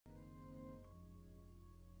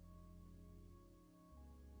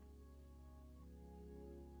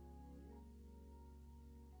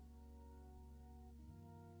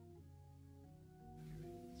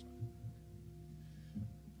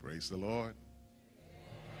Praise the Lord.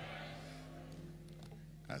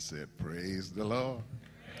 I said, praise the Lord.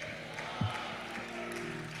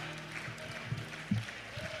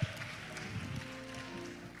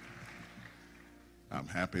 I'm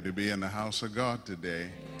happy to be in the house of God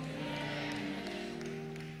today.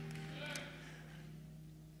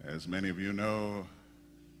 As many of you know,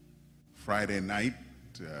 Friday night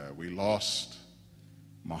we lost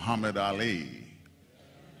Muhammad Ali.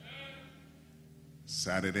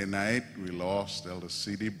 Saturday night we lost Elder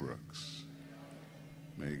C.D. Brooks.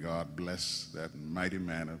 May God bless that mighty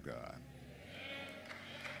man of God.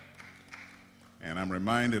 And I'm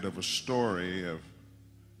reminded of a story of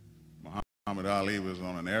Muhammad Ali was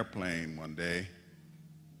on an airplane one day,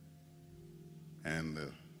 and the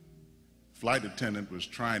flight attendant was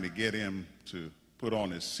trying to get him to put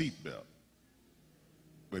on his seatbelt,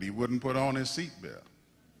 but he wouldn't put on his seatbelt.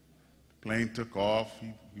 The plane took off,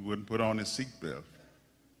 he wouldn't put on his seatbelt.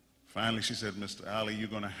 Finally, she said, Mr. Ali, you're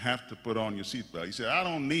going to have to put on your seatbelt. He said, I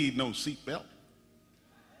don't need no seatbelt.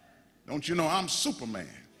 Don't you know I'm Superman?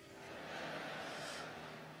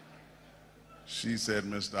 She said,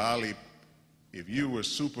 Mr. Ali, if you were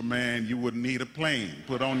Superman, you wouldn't need a plane.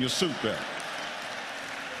 Put on your seatbelt.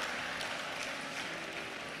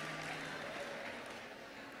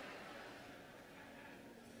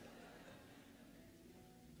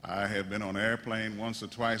 I have been on an airplane once or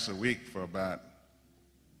twice a week for about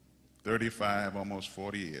 35, almost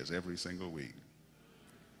 40 years, every single week.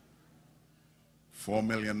 4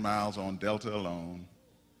 million miles on Delta alone.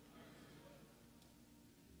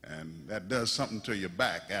 And that does something to your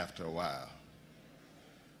back after a while.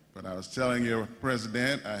 But I was telling your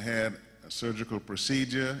president, I had a surgical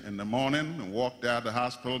procedure in the morning and walked out of the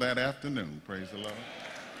hospital that afternoon. Praise the Lord.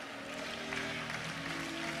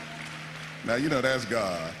 Now, you know, that's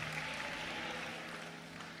God.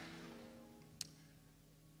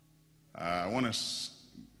 I want to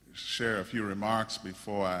share a few remarks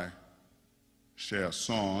before I share a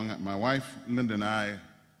song. My wife, Linda, and I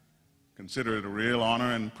consider it a real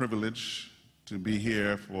honor and privilege to be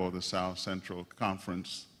here for the South Central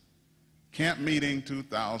Conference Camp Meeting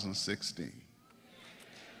 2016.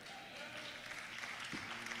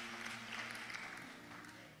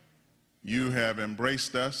 You have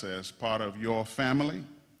embraced us as part of your family,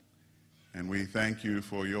 and we thank you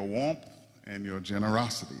for your warmth and your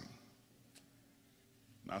generosity.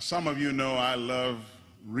 Now, some of you know I love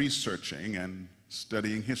researching and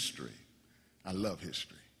studying history. I love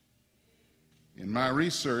history. In my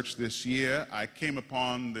research this year, I came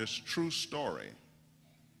upon this true story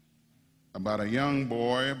about a young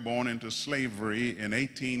boy born into slavery in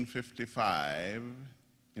 1855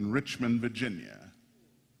 in Richmond, Virginia.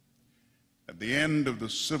 At the end of the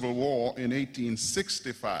Civil War in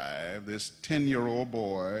 1865, this 10-year-old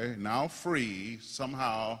boy, now free,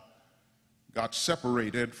 somehow got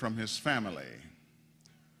separated from his family.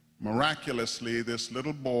 Miraculously, this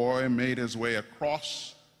little boy made his way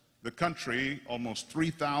across the country, almost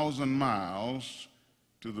 3,000 miles,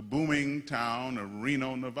 to the booming town of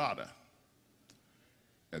Reno, Nevada.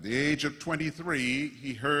 At the age of 23,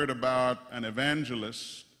 he heard about an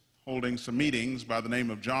evangelist holding some meetings by the name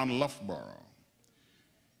of John Loughborough.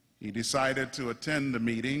 He decided to attend the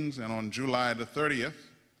meetings, and on July the 30th,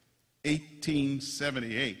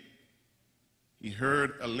 1878, he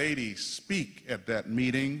heard a lady speak at that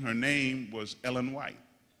meeting. Her name was Ellen White.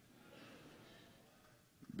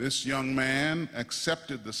 This young man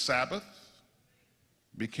accepted the Sabbath,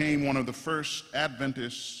 became one of the first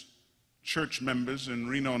Adventist church members in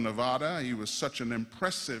Reno, Nevada. He was such an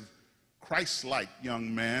impressive, Christ-like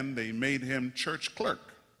young man, they made him church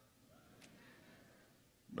clerk.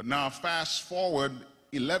 But now fast forward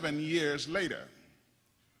 11 years later,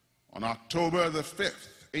 on October the 5th,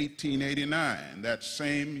 1889, that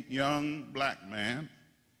same young black man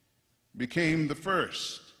became the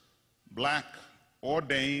first black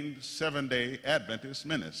ordained Seventh-day Adventist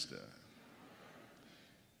minister.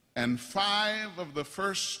 And 5 of the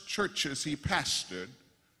first churches he pastored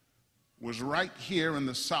was right here in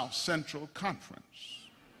the South Central Conference.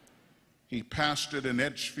 He pastored in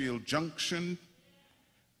Edgefield Junction,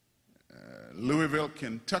 Louisville,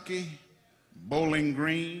 Kentucky, Bowling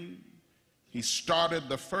Green. He started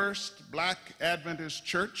the first black Adventist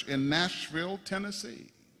church in Nashville, Tennessee.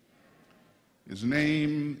 His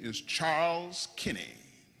name is Charles Kinney.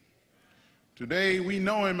 Today we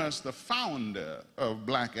know him as the founder of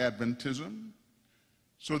black Adventism.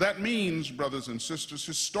 So that means, brothers and sisters,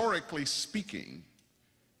 historically speaking,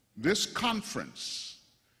 this conference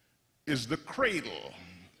is the cradle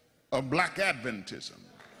of black Adventism.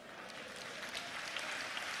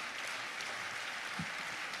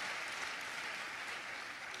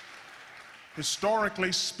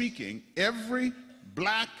 historically speaking, every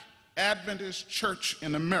black Adventist church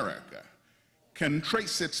in America can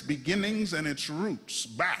trace its beginnings and its roots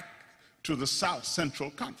back to the South Central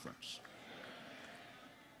Conference.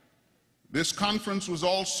 This conference was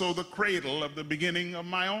also the cradle of the beginning of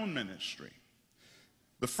my own ministry.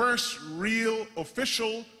 The first real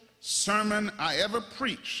official sermon I ever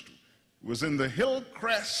preached was in the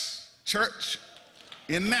Hillcrest Church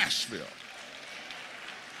in Nashville.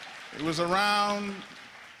 It was around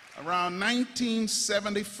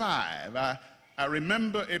 1975. I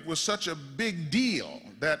remember it was such a big deal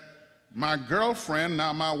that my girlfriend,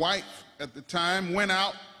 now my wife at the time, went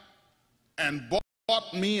out and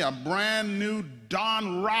bought me a brand new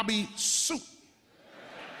Don Robbie suit.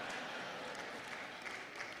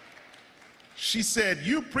 She said,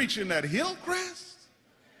 "You preaching at Hillcrest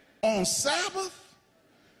on Sabbath?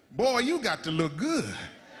 Boy, you got to look good."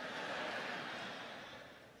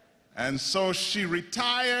 And so she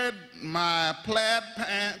retired my plaid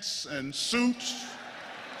pants and suits,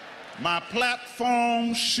 my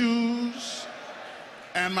platform shoes,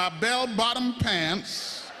 and my bell-bottom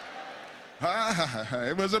pants.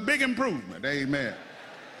 It was a big improvement, amen.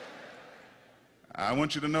 I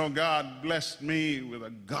want you to know God blessed me with a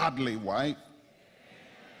godly wife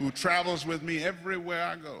who travels with me everywhere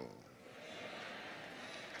I go.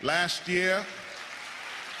 Last year,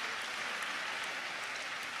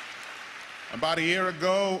 about a year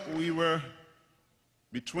ago, we were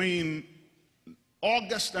between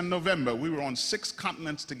August and November, we were on 6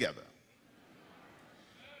 continents together.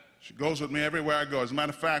 She goes with me everywhere I go. As a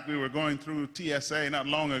matter of fact, we were going through TSA not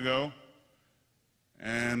long ago,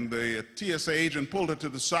 and the TSA agent pulled her to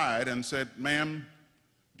the side and said, "Ma'am,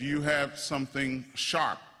 do you have something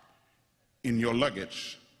sharp in your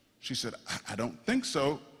luggage?" She said, I don't think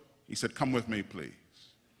so. He said, "Come with me, please."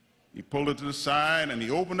 He pulled her to the side and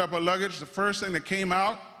he opened up her luggage. The first thing that came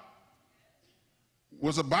out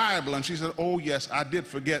was a Bible, and she said, "Oh yes, I did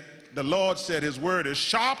forget. The Lord said his word is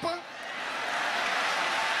sharper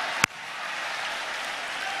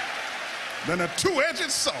than a two-edged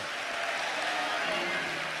sword."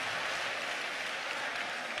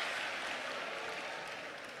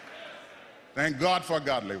 Thank God for a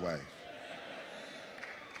godly wife.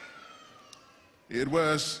 It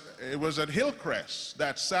was at Hillcrest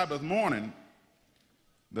that Sabbath morning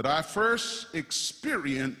that I first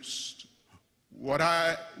experienced what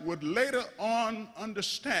I would later on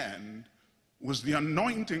understand was the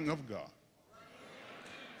anointing of God.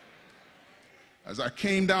 As I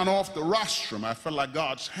came down off the rostrum, I felt like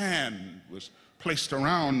God's hand was placed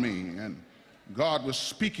around me, and God was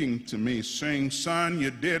speaking to me, saying, "Son,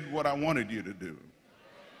 you did what I wanted you to do."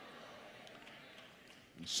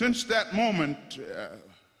 And since that moment,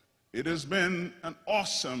 it has been an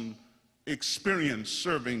awesome experience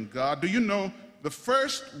serving God. Do you know, the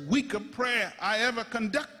first week of prayer I ever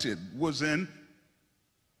conducted was in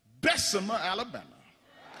Bessemer, Alabama.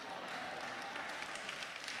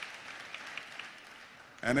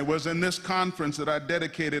 And it was in this conference that I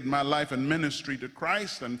dedicated my life and ministry to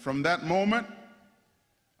Christ. And from that moment,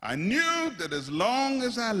 I knew that as long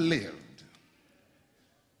as I lived,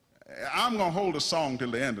 I'm going to hold a song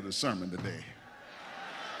till the end of the sermon today.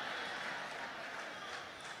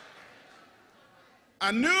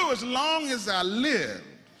 I knew as long as I lived,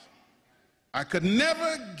 I could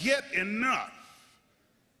never get enough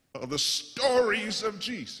of the stories of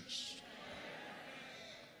Jesus.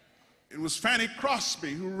 It was Fanny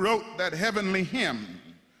Crosby who wrote that heavenly hymn,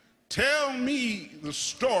 "Tell me the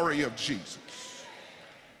story of Jesus.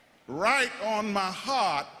 Write on my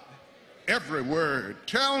heart every word.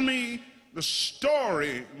 Tell me the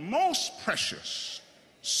story most precious,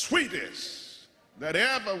 sweetest that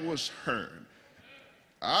ever was heard."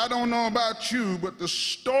 I don't know about you, but the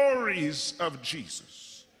stories of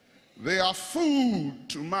Jesus, they are food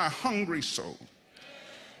to my hungry soul.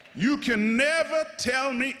 You can never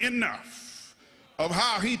tell me enough of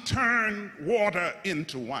how he turned water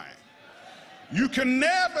into wine. You can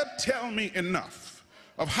never tell me enough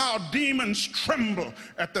of how demons tremble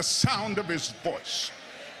at the sound of his voice.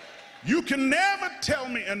 You can never tell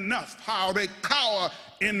me enough how they cower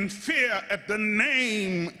in fear at the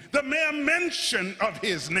name, the mere mention of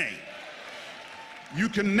his name. You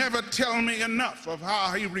can never tell me enough of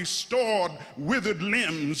how he restored withered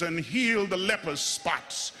limbs and healed the leper's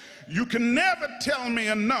spots. You can never tell me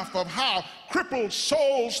enough of how crippled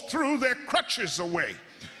souls threw their crutches away,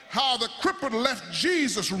 how the crippled left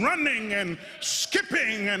Jesus running and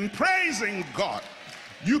skipping and praising God.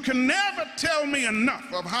 You can never tell me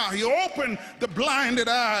enough of how he opened the blinded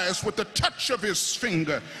eyes with the touch of his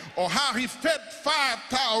finger, or how he fed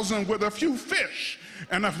 5,000 with a few fish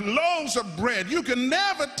and of loaves of bread. You can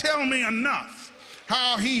never tell me enough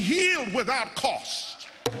how he healed without cost,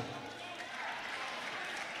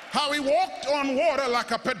 how he walked on water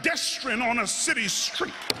like a pedestrian on a city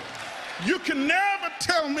street. You can never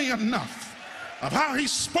tell me enough of how he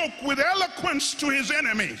spoke with eloquence to his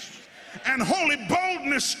enemies and holy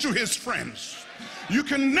boldness to his friends. You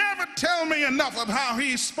can never tell me enough of how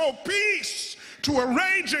he spoke peace to a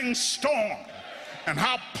raging storm, and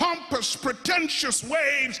how pompous, pretentious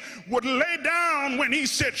waves would lay down when he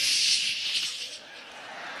said, shh.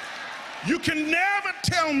 You can never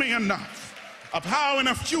tell me enough of how in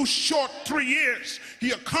a few short 3 years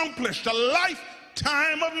he accomplished a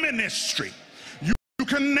lifetime of ministry. You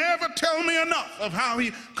can never tell me enough of how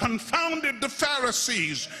he confounded the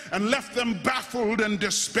Pharisees and left them baffled and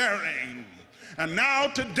despairing. And now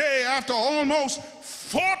today, after almost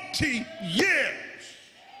 40 years,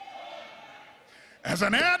 as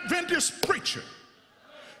an Adventist preacher,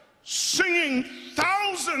 singing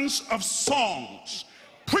thousands of songs,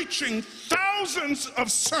 preaching thousands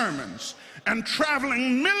of sermons, and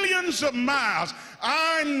traveling millions of miles,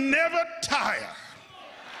 I never tire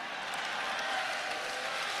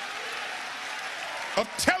of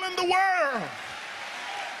telling the world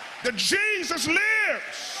that Jesus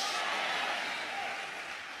lives.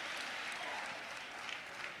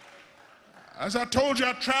 As I told you,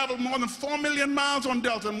 I traveled more than 4 million miles on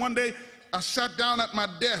Delta, and one day I sat down at my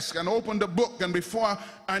desk and opened a book, and before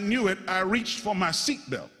I knew it, I reached for my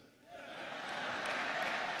seatbelt.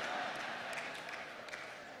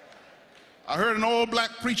 I heard an old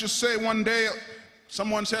black preacher say one day,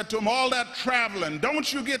 someone said to him, all that traveling,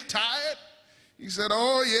 don't you get tired? He said,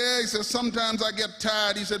 oh yeah. He said, sometimes I get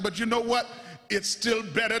tired. He said, but you know what? It's still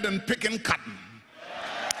better than picking cotton.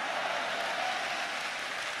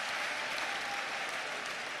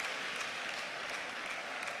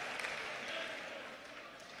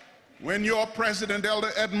 When your president, Elder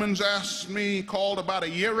Edmonds, asked me, called about a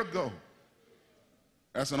year ago,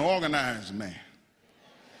 as an organized man,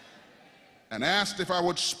 and asked if I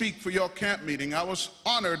would speak for your camp meeting, I was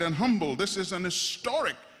honored and humbled. This is an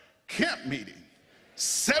historic camp meeting,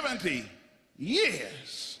 70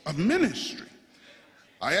 years of ministry.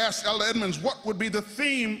 I asked Elder Edmonds what would be the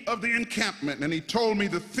theme of the encampment, and he told me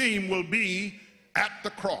the theme will be at the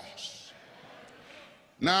cross.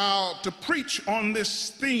 Now, to preach on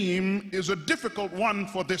this theme is a difficult one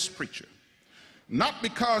for this preacher. Not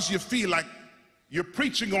because you feel like you're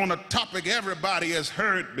preaching on a topic everybody has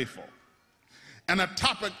heard before, and a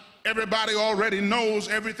topic everybody already knows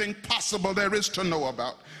everything possible there is to know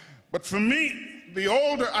about. But for me, the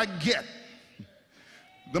older I get,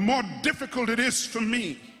 the more difficult it is for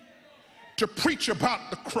me to preach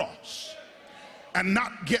about the cross and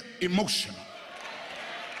not get emotional.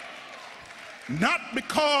 Not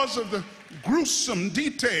because of the gruesome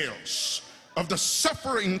details of the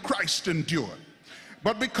suffering Christ endured,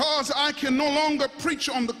 but because I can no longer preach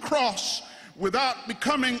on the cross without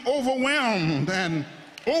becoming overwhelmed and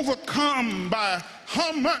overcome by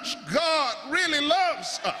how much God really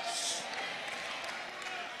loves us.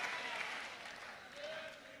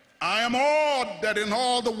 I am awed that in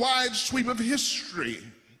all the wide sweep of history,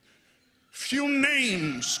 few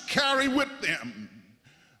names carry with them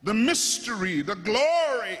the mystery, the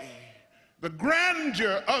glory, the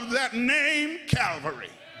grandeur of that name, Calvary.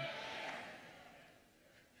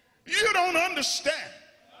 You don't understand.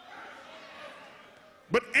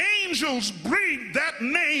 But angels breathe that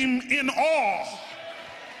name in awe.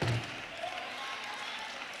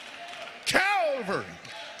 Calvary.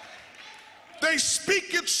 They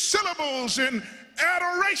speak its syllables in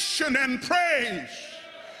adoration and praise.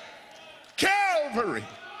 Calvary.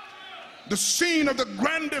 The scene of the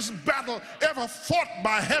grandest battle ever fought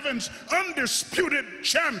by heaven's undisputed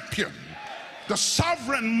champion, the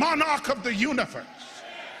sovereign monarch of the universe.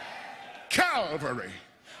 Calvary,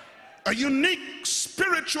 a unique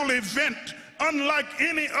spiritual event unlike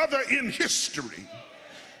any other in history,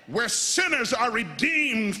 where sinners are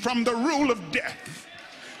redeemed from the rule of death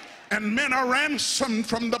and men are ransomed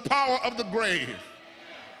from the power of the grave.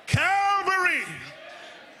 Calvary,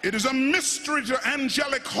 it is a mystery to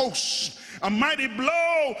angelic hosts, a mighty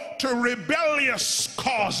blow to rebellious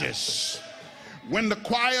causes. When the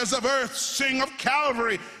choirs of earth sing of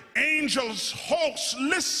Calvary, angels' hosts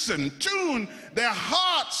listen, tune their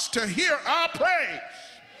hearts to hear our praise.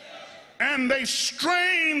 And they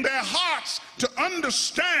strain their hearts to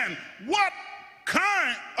understand what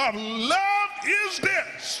kind of love is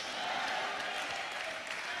this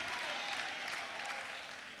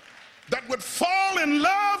that would fall in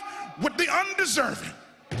love with the undeserving.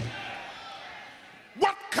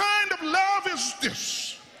 What kind of love is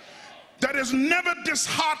this that that is never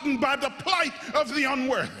disheartened by the plight of the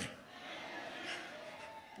unworthy?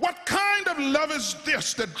 What kind of love is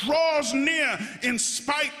this that draws near in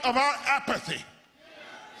spite of our apathy?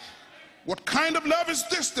 What kind of love is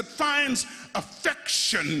this that finds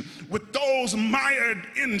affection with those mired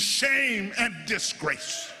in shame and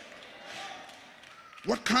disgrace?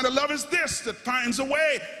 What kind of love is this that finds a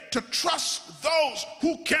way to trust those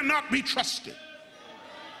who cannot be trusted?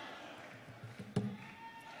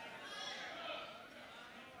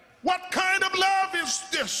 What kind of love is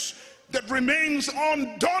this that remains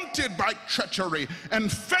undaunted by treachery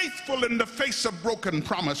and faithful in the face of broken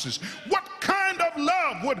promises? What kind of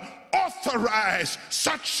love would authorize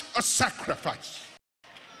such a sacrifice?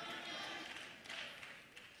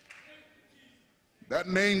 That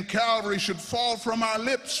name Calvary should fall from our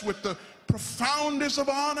lips with the profoundest of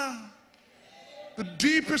honor, the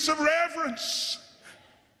deepest of reverence.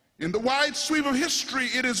 In the wide sweep of history,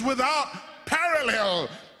 it is without parallel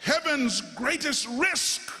heaven's greatest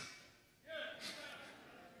risk.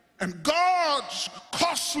 And God's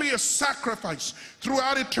costliest sacrifice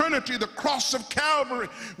throughout eternity, the cross of Calvary,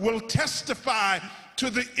 will testify to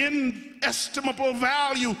the inestimable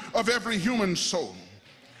value of every human soul.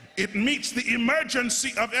 It meets the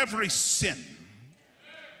emergency of every sin,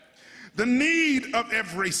 the need of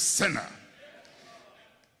every sinner,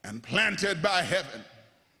 and planted by heaven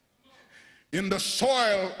in the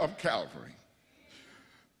soil of Calvary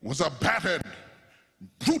was a battered,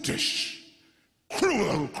 brutish,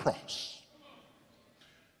 cruel cross.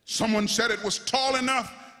 Someone said it was tall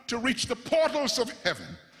enough to reach the portals of heaven,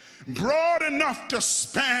 broad enough to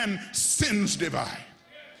span sin's divide.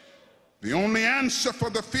 The only answer for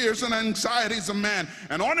the fears and anxieties of man,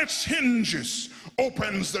 and on its hinges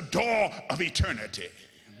opens the door of eternity.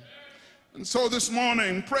 And so this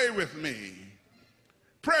morning, pray with me.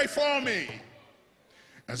 Pray for me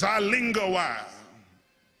as I linger a while,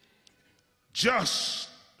 just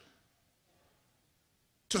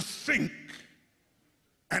to think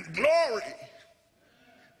and glory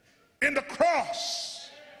in the cross.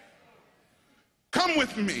 Come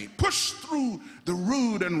with me. Push through the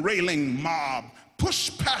rude and railing mob.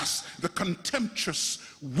 Push past the contemptuous,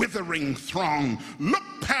 withering throng. Look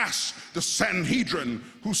past the Sanhedrin,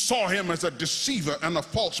 who saw him as a deceiver and a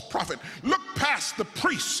false prophet. Look past the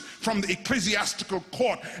priests from the ecclesiastical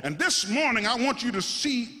court. And this morning, I want you to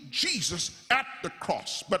see Jesus at the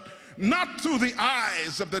cross, but not through the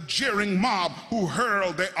eyes of the jeering mob who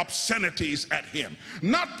hurled their obscenities at him,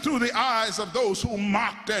 not through the eyes of those who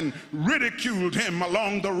mocked and ridiculed him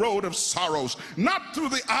along the road of sorrows, not through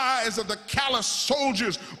the eyes of the callous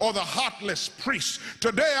soldiers or the heartless priests.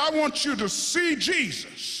 Today I want you to see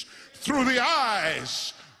Jesus through the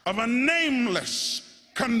eyes of a nameless,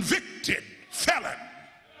 convicted felon,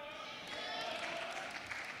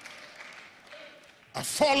 a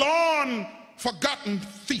forlorn, forgotten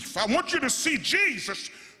thief. I want you to see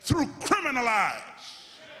Jesus through criminal eyes.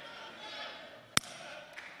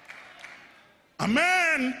 A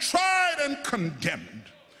man tried and condemned,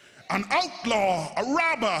 an outlaw, a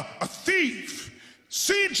robber, a thief.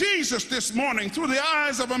 See Jesus this morning through the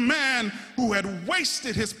eyes of a man who had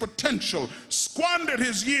wasted his potential, squandered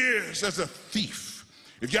his years as a thief.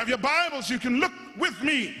 If you have your Bibles, you can look with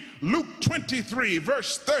me. Luke 23,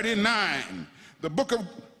 verse 39. The book of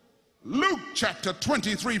Luke chapter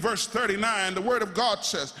 23, verse 39, the word of God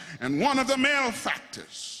says, and one of the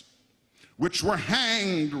malefactors which were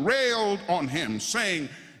hanged railed on him, saying,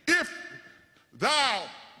 if thou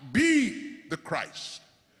be the Christ,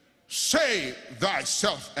 save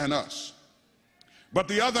thyself and us. But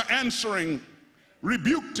the other answering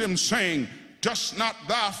rebuked him, saying, dost not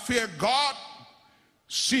thou fear God,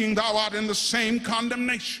 seeing thou art in the same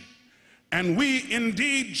condemnation? And we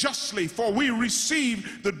indeed justly, for we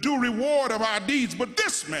receive the due reward of our deeds. But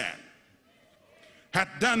this man hath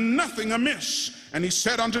done nothing amiss. And he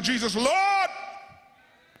said unto Jesus, Lord,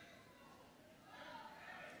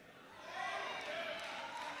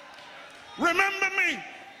 remember me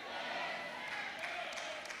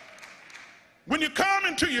when you come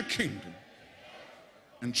into your kingdom.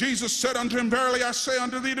 And Jesus said unto him, verily I say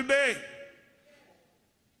unto thee today,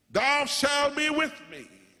 thou shalt be with me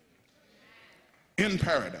in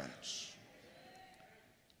paradise.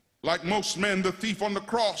 Like most men, the thief on the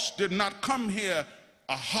cross did not come here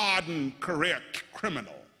a hardened career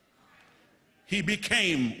criminal. He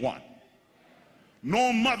became one.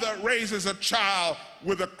 No mother raises a child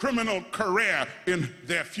with a criminal career in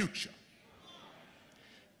their future.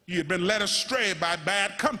 He had been led astray by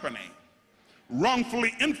bad company,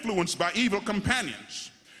 wrongfully influenced by evil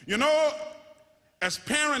companions. You know, As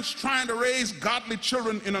parents trying to raise godly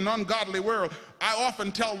children in an ungodly world, I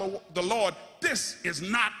often tell the Lord, this is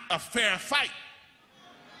not a fair fight.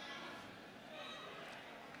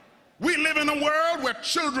 We live in a world where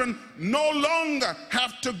children no longer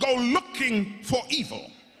have to go looking for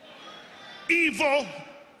evil. Evil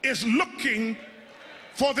is looking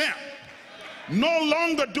for them. No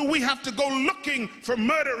longer do we have to go looking for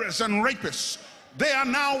murderers and rapists. They are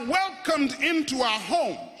now welcomed into our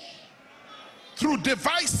homes through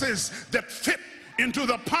devices that fit into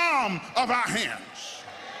the palm of our hands.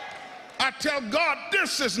 I tell God,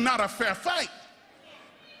 this is not a fair fight.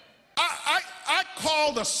 I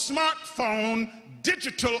call the smartphone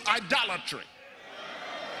digital idolatry.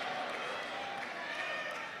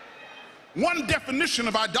 One definition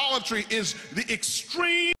of idolatry is the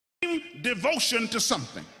extreme devotion to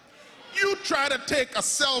something. You try to take a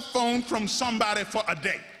cell phone from somebody for a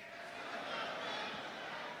day.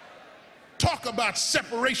 Talk about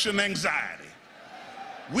separation anxiety.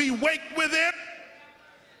 We wake with it,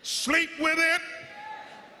 sleep with it,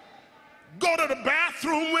 go to the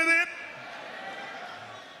bathroom with it.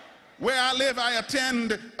 Where I live, I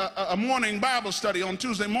attend a morning Bible study on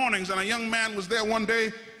Tuesday mornings, and a young man was there one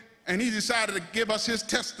day, and he decided to give us his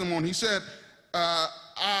testimony. He said,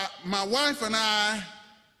 my wife and I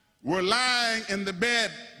were lying in the bed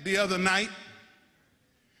the other night,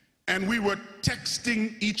 and we were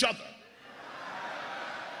texting each other.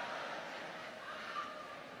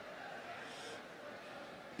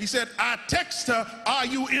 He said, I text her, are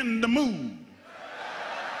you in the mood?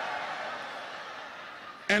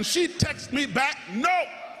 And she texted me back, no.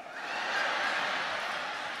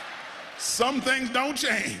 Some things don't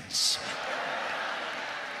change.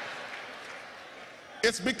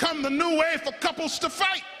 It's become the new way for couples to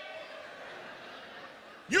fight.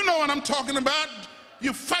 You know what I'm talking about.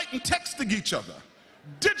 You fight and texting each other.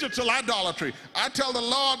 Digital idolatry. I tell the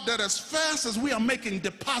Lord that as fast as we are making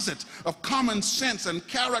deposits of common sense and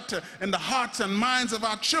character in the hearts and minds of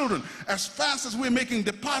our children, as fast as we're making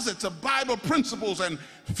deposits of Bible principles and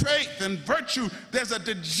faith and virtue, there's a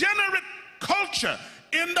degenerate culture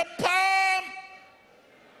in the palm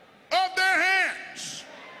of their hands,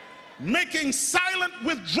 making silent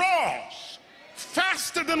withdrawals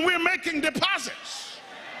faster than we're making deposits.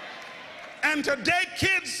 And today,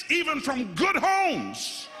 kids, even from good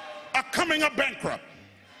homes, are coming up bankrupt.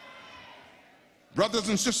 Brothers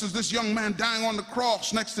and sisters, this young man dying on the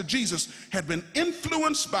cross next to Jesus had been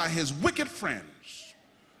influenced by his wicked friends,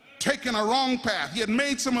 taken a wrong path. He had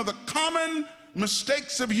made some of the common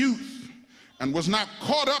mistakes of youth and was now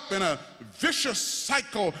caught up in a vicious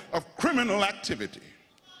cycle of criminal activity.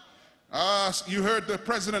 You heard the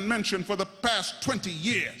president mention for the past 20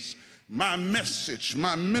 years, my message,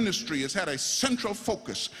 my ministry has had a central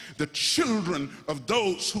focus: the children of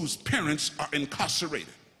those whose parents are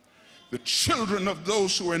incarcerated, the children of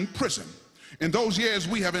those who are in prison. In those years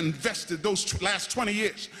we have invested, those last 20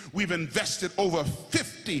 years, we've invested over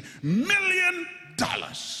 $50 million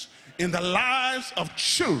in the lives of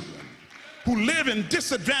children who live in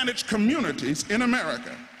disadvantaged communities in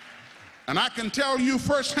America. And I can tell you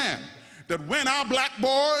firsthand that when our black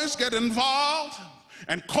boys get involved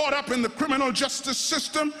and caught up in the criminal justice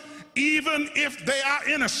system, even if they are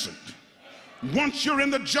innocent, once you're in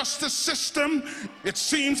the justice system, it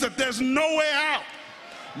seems that there's no way out.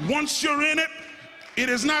 Once you're in it, it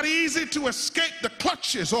is not easy to escape the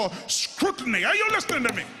clutches or scrutiny, are you listening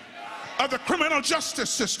to me, of the criminal justice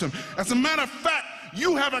system. As a matter of fact,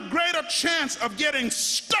 you have a greater chance of getting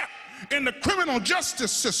stuck in the criminal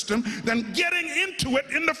justice system than getting into it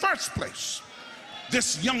in the first place.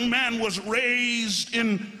 This young man was raised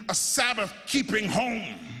in a Sabbath-keeping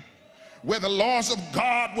home where the laws of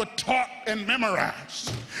God were taught and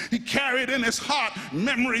memorized. He carried in his heart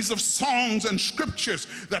memories of songs and scriptures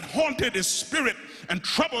that haunted his spirit and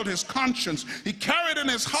troubled his conscience. He carried in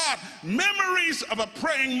his heart memories of a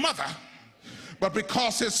praying mother. But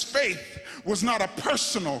because his faith was not a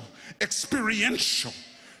personal, experiential,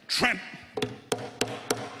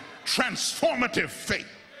 transformative faith,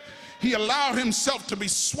 he allowed himself to be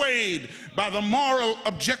swayed by the moral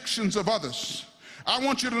objections of others. I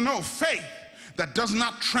want you to know, faith that does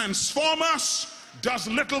not transform us does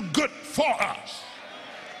little good for us.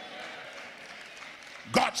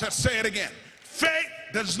 God says, say it again. Faith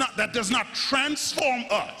that does not transform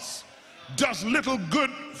us does little good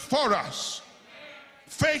for us.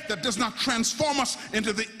 Faith that does not transform us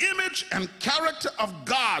into the image and character of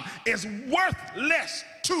God is worthless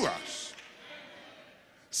to us.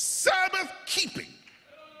 Sabbath keeping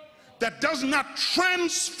that does not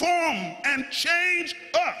transform and change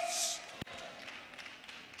us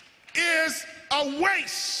is a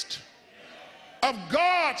waste of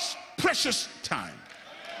God's precious time.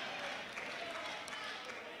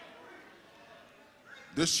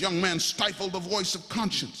 This young man stifled the voice of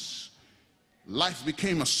conscience. Life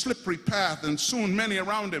became a slippery path, and soon many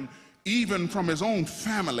around him, even from his own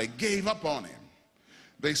family, gave up on him.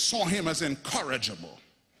 They saw him as incorrigible.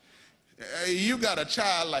 You got a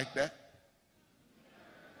child like that.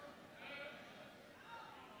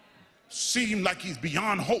 Seemed like he's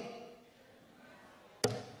beyond hope,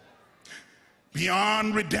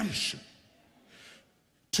 beyond redemption.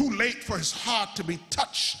 Too late for his heart to be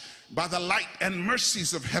touched by the light and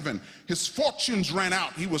mercies of heaven. His fortunes ran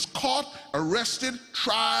out. He was caught, arrested,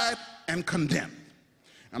 tried, and condemned.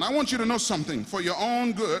 And I want you to know something. For your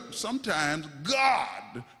own good, sometimes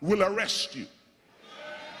God will arrest you.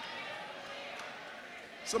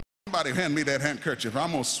 Somebody hand me that handkerchief.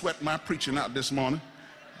 I'm going to sweat my preaching out this morning.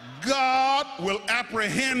 God will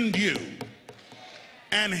apprehend you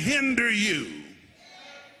and hinder you.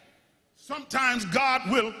 Sometimes God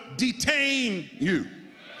will detain you.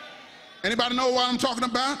 Anybody know what I'm talking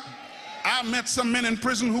about? I met some men in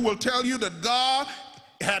prison who will tell you that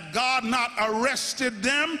had God not arrested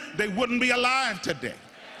them, they wouldn't be alive today.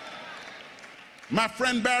 My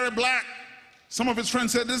friend Barry Black, some of his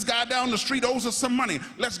friends said, this guy down the street owes us some money.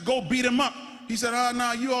 Let's go beat him up. He said, oh,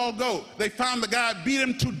 no, you all go. They found the guy, beat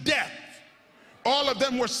him to death. All of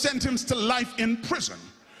them were sentenced to life in prison,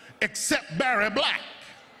 except Barry Black,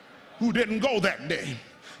 who didn't go that day.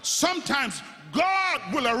 Sometimes God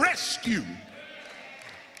will arrest you.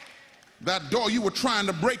 That door you were trying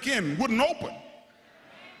to break in wouldn't open.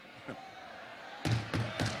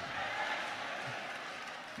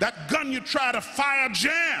 That gun you tried to fire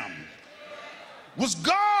jam was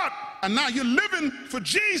God, and now you're living for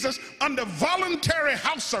Jesus under voluntary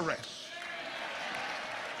house arrest.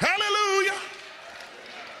 Hallelujah.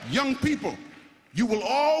 Young people, you will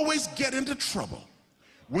always get into trouble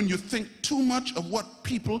when you think too much of what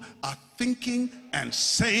people are thinking and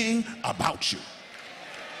saying about you.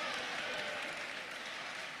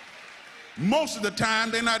 Most of the time,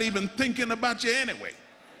 they're not even thinking about you anyway.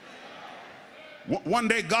 One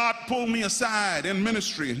day, God pulled me aside in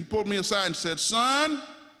ministry, and he pulled me aside and said, son,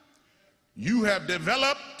 you have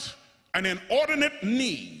developed an inordinate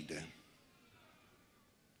need,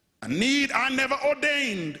 a need I never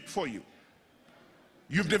ordained for you.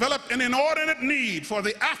 You've developed an inordinate need for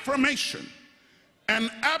the affirmation and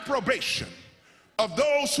approbation of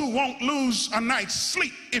those who won't lose a night's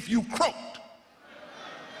sleep if you croaked.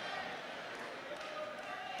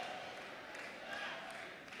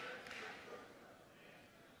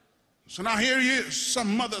 So now here he is,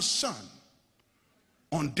 some mother's son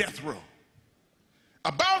on death row,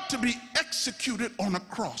 about to be executed on a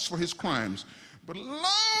cross for his crimes. But lo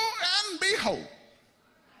and behold,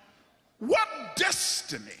 what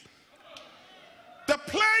destiny! The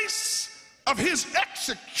place of his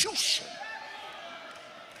execution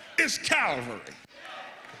is Calvary.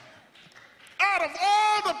 Out of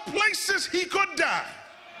all the places he could die,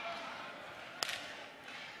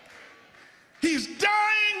 he's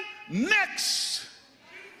dying next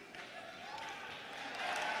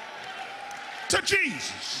to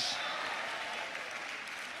Jesus.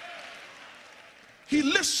 He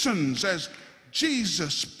listens as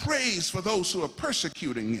Jesus prays for those who are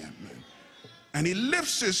persecuting him. And he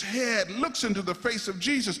lifts his head, looks into the face of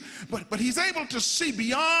Jesus, but he's able to see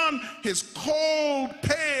beyond his cold,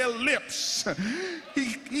 pale lips.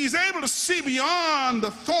 He's able to see beyond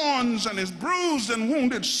the thorns and his bruised and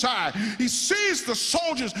wounded side. He sees the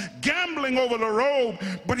soldiers gambling over the robe,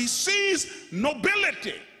 but he sees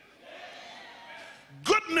nobility,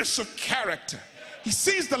 goodness of character. He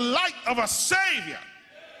sees the light of a Savior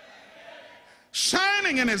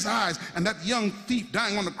shining in his eyes. And that young thief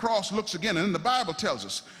dying on the cross looks again, and then the Bible tells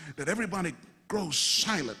us that everybody grows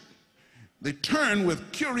silent. They turn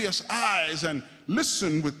with curious eyes and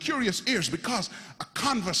listen with curious ears, because a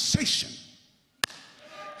conversation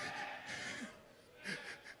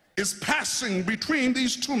is passing between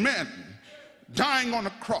these two men dying on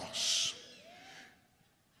a cross.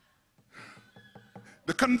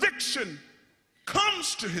 The conviction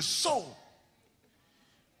comes to his soul.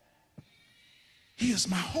 He is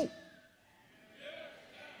my hope.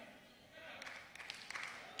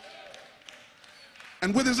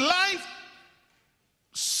 And with his life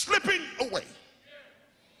slipping away,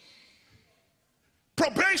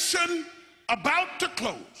 probation about to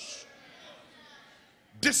close,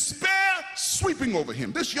 despair sweeping over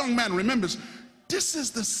him, this young man remembers, this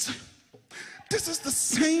is the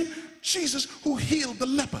same Jesus who healed the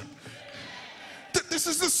leper. This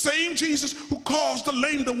is the same Jesus who caused the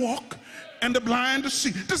lame to walk and the blind to see.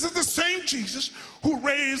 This is the same Jesus who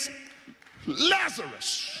raised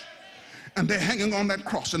Lazarus. And they're hanging on that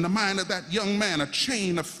cross. In the mind of that young man, a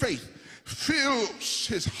chain of faith fills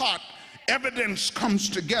his heart. Evidence comes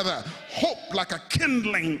together. Hope, like a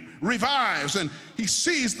kindling, revives, and he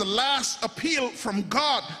sees the last appeal from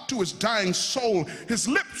God to his dying soul. His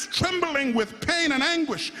lips trembling with pain and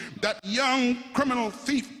anguish. That young criminal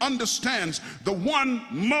thief understands the one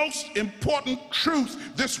most important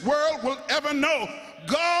truth this world will ever know.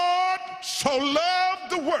 God so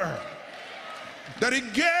loved the world that he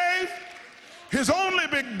gave his only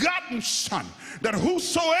begotten Son, that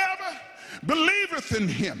whosoever believeth in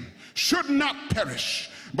him should not perish,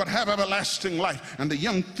 but have everlasting life. And the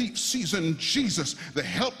young thief sees in Jesus the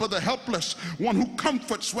help of the helpless, one who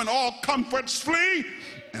comforts when all comforts flee.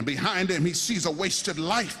 And behind him he sees a wasted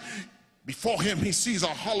life. Before him he sees a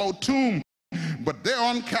hollow tomb. But there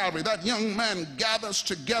on Calvary, that young man gathers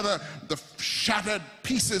together the shattered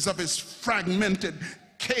pieces of his fragmented,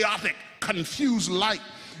 chaotic, confused life.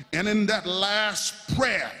 And in that last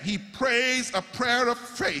prayer, he prays a prayer of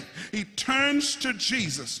faith. He turns to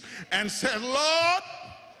Jesus and said, Lord,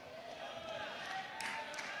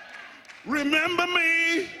 remember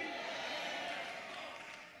me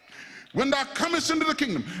when thou comest into the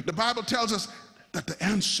kingdom. The Bible tells us that the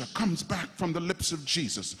answer comes back from the lips of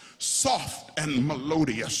Jesus, soft and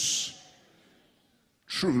melodious.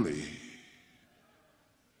 Truly,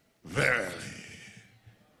 verily,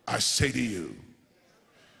 I say to you,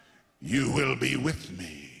 you will be with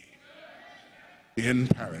me in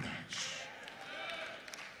paradise.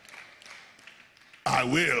 I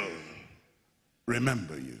will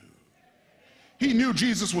remember you. He knew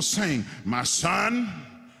Jesus was saying, my son,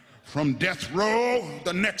 from death row,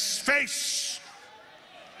 the next face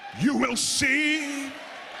you will see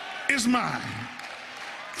is mine.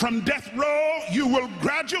 From death row, you will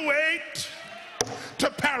graduate to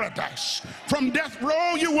paradise. From death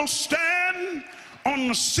row, you will stand on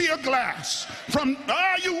the sea of glass.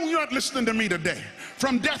 You're not listening to me today.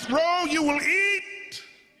 From death row, you will eat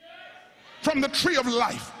from the tree of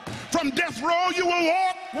life. From death row, you will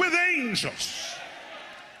walk with angels,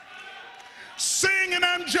 sing in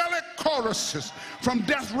angelic choruses. From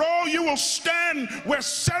death row, you will stand where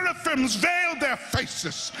seraphims veil their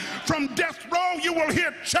faces. From death row, you will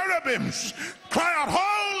hear cherubims cry out,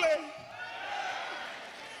 holy,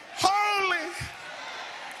 holy,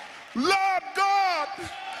 Lord God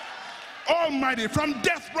Almighty. From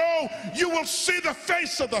death row, you will see the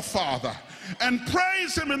face of the Father and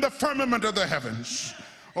praise him in the firmament of the heavens.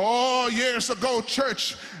 Oh, years ago,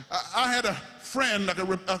 church, I had a friend, like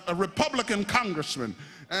a Republican congressman.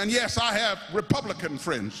 And yes, I have Republican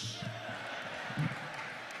friends.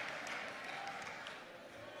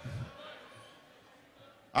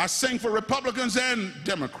 I sing for Republicans and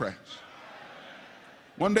Democrats.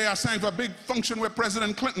 One day I sang for a big function where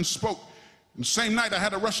President Clinton spoke. And the same night I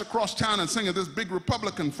had to rush across town and sing at this big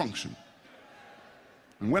Republican function.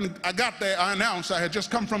 And when I got there, I announced I had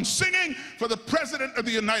just come from singing for the President of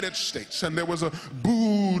the United States. And there was a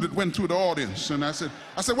boo that went through the audience. And I said,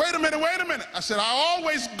 wait a minute. I said, I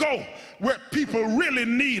always go where people really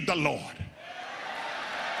need the Lord.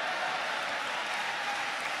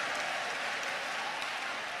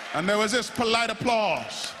 And there was this polite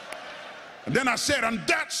applause. And then I said, and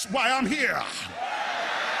that's why I'm here.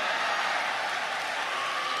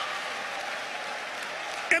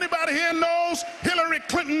 Anybody here knows Hillary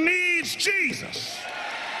Clinton needs Jesus?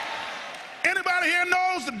 Anybody here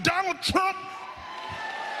knows that Donald Trump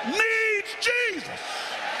needs Jesus?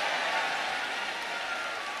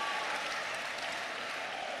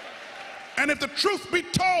 And if the truth be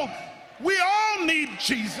told, we all need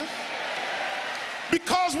Jesus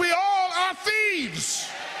because we all are thieves.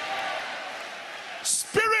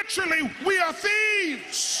 Spiritually, we are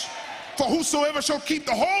thieves. For whosoever shall keep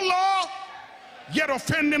the whole law, yet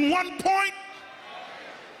offend in one point,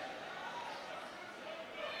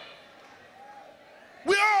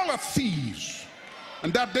 we all are thieves.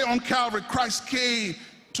 And that day on Calvary, Christ gave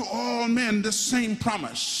to all men the same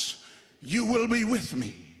promise: you will be with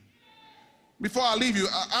me. Before I leave you,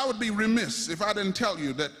 I would be remiss if I didn't tell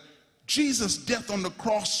you that Jesus' death on the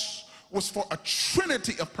cross was for a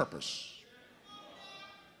trinity of purpose.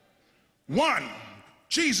 One,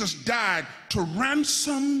 Jesus died to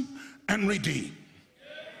ransom and redeem.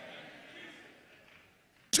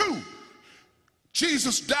 Two,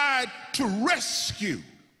 Jesus died to rescue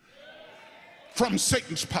from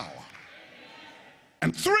Satan's power.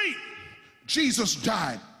 And three, Jesus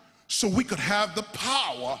died so we could have the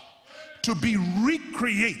power to be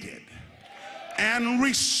recreated and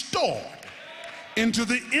restored into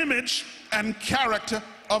the image and character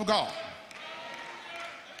of God.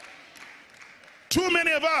 Too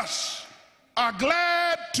many of us are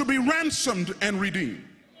glad to be ransomed and redeemed.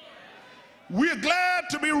 We're glad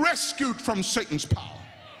to be rescued from Satan's power.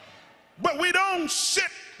 But we don't sit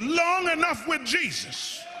long enough with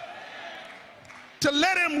Jesus to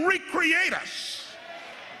let him recreate us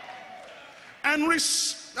and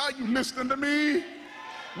are you listening to me?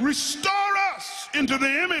 Restore us into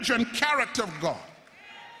the image and character of God.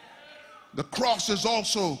 The cross is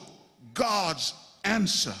also God's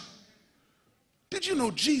answer. Did you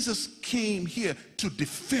know Jesus came here to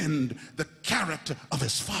defend the character of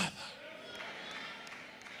his Father?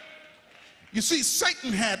 You see,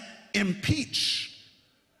 Satan had impeached.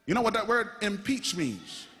 You know what that word impeach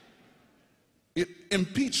means?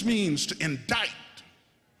 Impeach means to indict,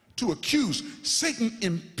 to accuse. Satan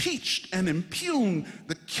impeached and impugned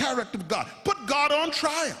the character of God, put God on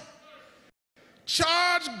trial,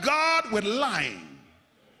 charged God with lying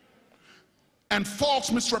and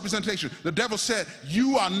false misrepresentation. The devil said,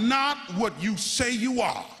 you are not what you say you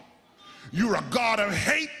are. You're a God of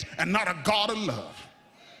hate and not a God of love.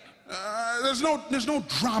 There's no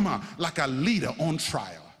drama like a leader on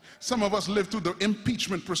trial. Some of us lived through the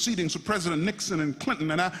impeachment proceedings of President Nixon and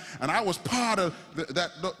Clinton, and I was part of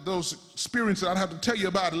those experiences. I'd have to tell you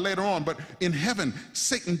about it later on. But in heaven,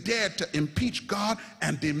 Satan dared to impeach God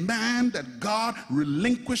and demand that God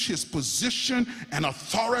relinquish his position and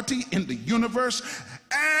authority in the universe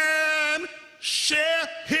and share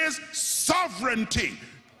his sovereignty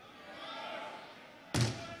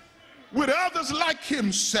with others like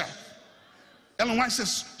himself. Ellen White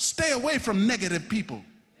says, stay away from negative people.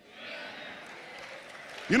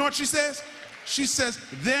 You know what she says? She says,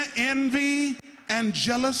 their envy and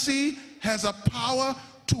jealousy has a power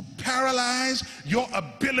to paralyze your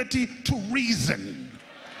ability to reason.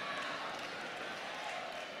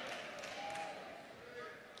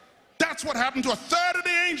 That's what happened to a third of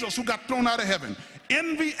the angels who got thrown out of heaven.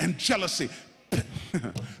 Envy and jealousy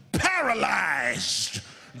paralyzed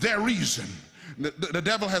their reason. The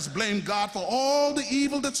devil has blamed God for all the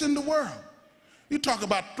evil that's in the world. You talk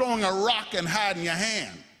about throwing a rock and hiding your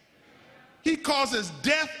hand. He causes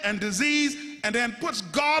death and disease and then puts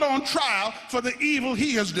God on trial for the evil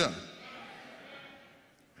he has done.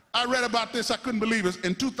 I read about this, I couldn't believe it.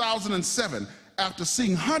 In 2007, after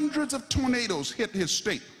seeing hundreds of tornadoes hit his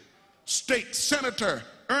state, Senator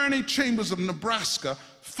Ernie Chambers of Nebraska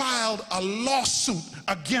filed a lawsuit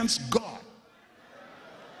against God,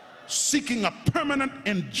 seeking a permanent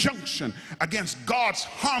injunction against God's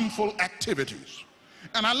harmful activities.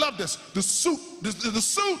 And I love this. The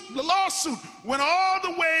lawsuit went all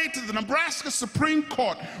the way to the Nebraska Supreme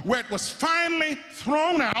Court, where it was finally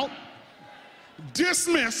thrown out,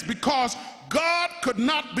 dismissed, because God could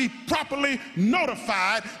not be properly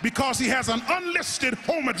notified because he has an unlisted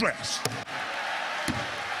home address.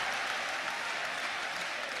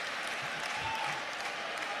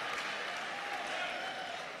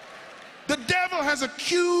 The devil has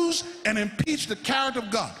accused and impeached the character of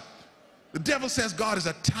God. The devil says God is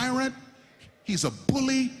a tyrant, he's a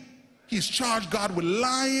bully, he's charged God with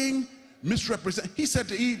lying, misrepresenting. He said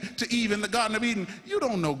to Eve in the Garden of Eden, you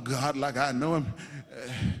don't know God like I know him.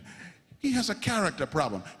 He has a character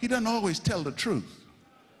problem. He doesn't always tell the truth.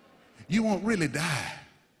 You won't really die.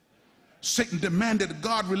 Satan demanded that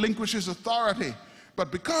God relinquish his authority, but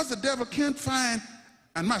because the devil can't find,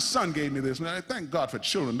 and my son gave me this, and I thank God for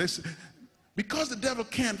children, because the devil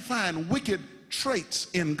can't find wicked traits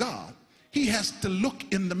in God, he has to look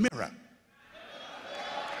in the mirror.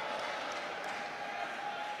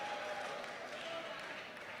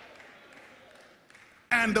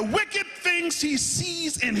 And the wicked things he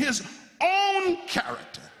sees in his own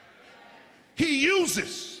character, he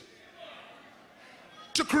uses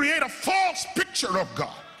to create a false picture of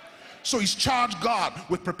God. So he's charged God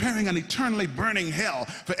with preparing an eternally burning hell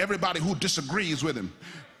for everybody who disagrees with him.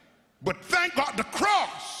 But thank God the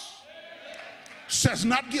cross says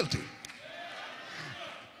not guilty.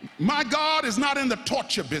 My God is not in the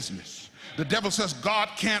torture business. The devil says God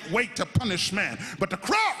can't wait to punish man. But the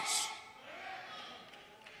cross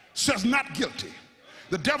says not guilty.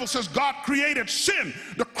 The devil says God created sin.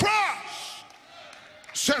 The cross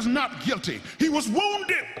says not guilty. He was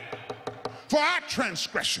wounded for our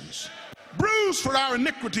transgressions, bruised for our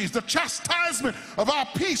iniquities. The chastisement of our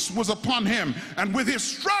peace was upon him, and with his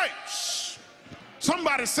stripes,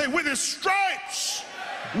 somebody say, with his stripes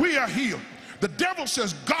we are healed. The devil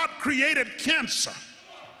says God created cancer.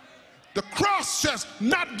 The cross says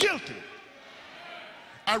not guilty.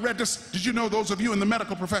 I read this. Did you know, those of you in the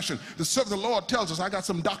medical profession, the servant of the Lord tells us, I got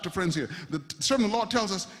some doctor friends here, the servant of the Lord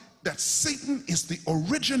tells us that Satan is the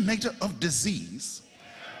originator of disease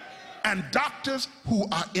and doctors who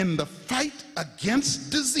are in the fight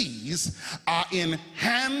against disease are in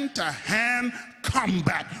hand-to-hand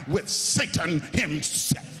combat with Satan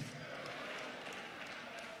himself.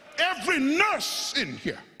 Every nurse in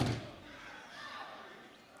here,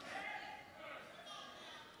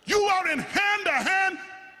 you are in hand-to-hand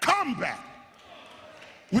combat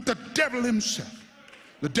with the devil himself.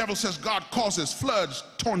 The devil says God causes floods,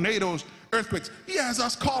 tornadoes, earthquakes. He has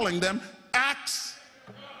us calling them acts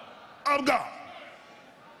of God.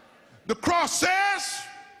 The cross says,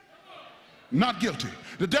 not guilty.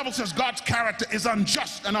 The devil says God's character is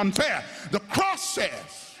unjust and unfair. The cross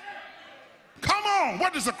says, come on,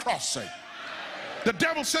 what does the cross say? The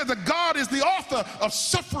devil says that God is the author of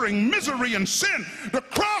suffering, misery, and sin. The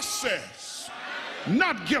cross says,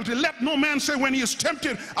 not guilty. Let no man say when he is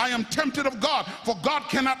tempted, I am tempted of God. For God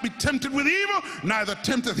cannot be tempted with evil, neither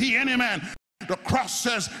tempteth he any man. The cross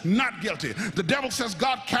says, not guilty. The devil says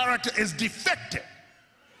God's character is defective.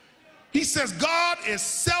 He says God is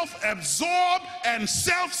self-absorbed and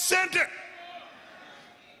self-centered.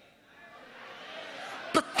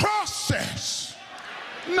 The cross says,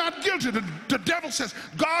 not guilty. The devil says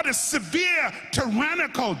God is severe,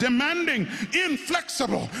 tyrannical, demanding,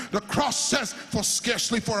 inflexible. The cross says, for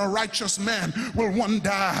scarcely for a righteous man will one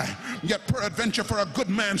die, yet peradventure for a good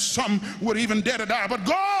man some would even dare to die. But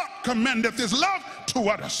God commendeth his love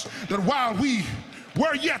toward us, that while we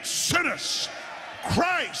were yet sinners,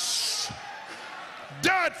 Christ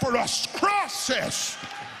died for us. Cross says,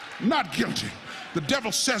 not guilty. The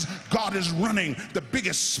devil says God is running the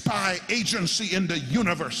biggest spy agency in the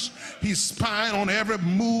universe. He's spying on every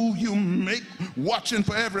move you make, watching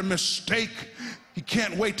for every mistake. He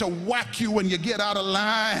can't wait to whack you when you get out of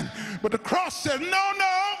line. But the cross says, no,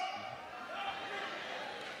 no.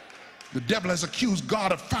 The devil has accused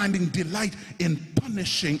God of finding delight in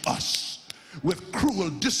punishing us with cruel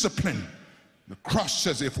discipline. The cross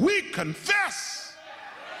says, if we confess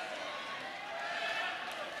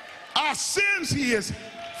our sins, he is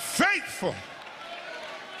faithful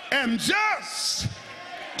and just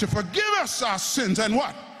to forgive us our sins and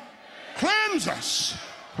what? Cleanse us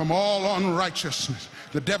from all unrighteousness.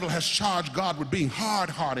 The devil has charged God with being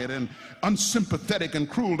hard-hearted and unsympathetic and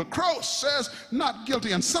cruel. The cross says not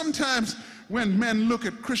guilty. And sometimes when men look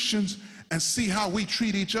at Christians and see how we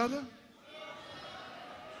treat each other,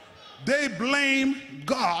 they blame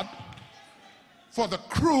God for the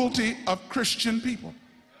cruelty of Christian people.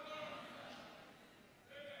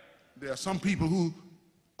 There are some people who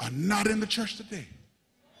are not in the church today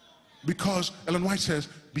because Ellen White says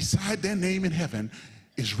beside their name in heaven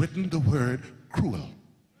is written the word cruel.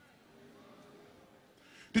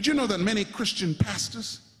 Did you know that many Christian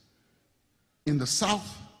pastors in the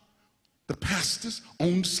South, the pastors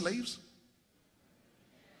owned slaves?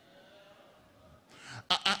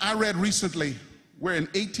 I read recently where in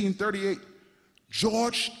 1838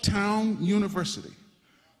 Georgetown University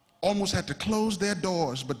almost had to close their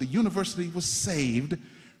doors, but the university was saved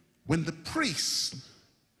when the priest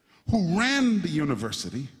who ran the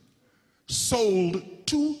university sold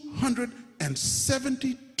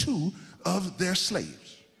 272 of their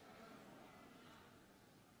slaves.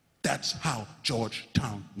 That's how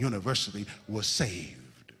Georgetown University was saved.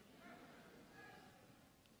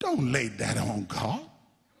 Don't lay that on God.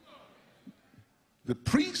 The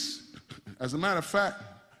priest, as a matter of fact,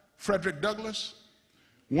 Frederick Douglass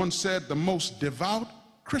once said the most devout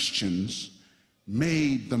Christians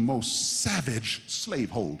made the most savage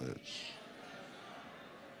slaveholders.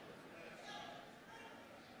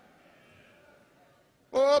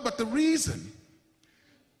 Oh, but the reason,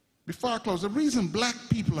 before I close, the reason black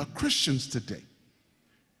people are Christians today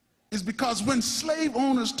is because when slave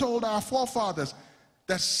owners told our forefathers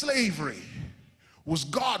that slavery was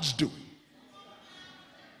God's doing,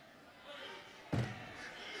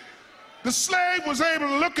 the slave was able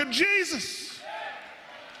to look at Jesus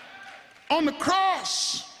on the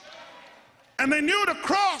cross, and they knew the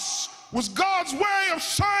cross was God's way of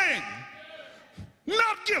saying,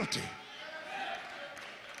 not guilty.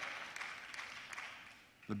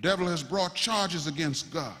 The devil has brought charges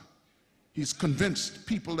against God. He's convinced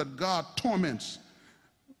people that God torments.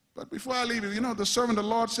 But before I leave you know, the servant of the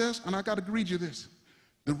Lord says, and I got to read you this,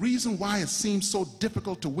 the reason why it seems so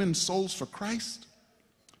difficult to win souls for Christ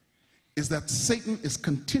is that Satan is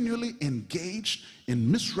continually engaged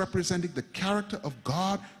in misrepresenting the character of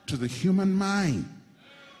God to the human mind.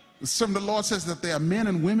 The servant of the Lord says that there are men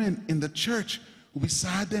and women in the church who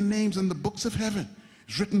beside their names in the books of heaven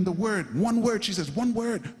is written the word, one word, she says, one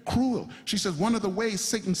word, cruel. She says one of the ways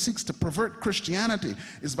Satan seeks to pervert Christianity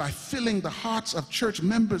is by filling the hearts of church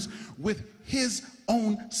members with his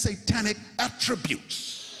own satanic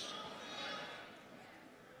attributes.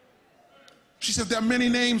 She said there are many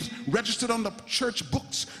names registered on the church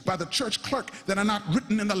books by the church clerk that are not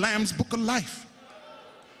written in the Lamb's book of life.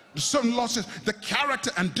 The son-in-law says the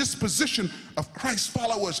character and disposition of Christ's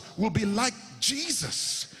followers will be like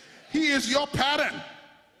Jesus. He is your pattern.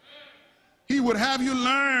 He would have you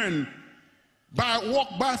learn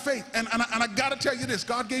walk by faith. And I got to tell you this.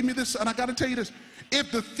 God gave me this, and I got to tell you this.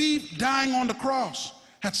 If the thief dying on the cross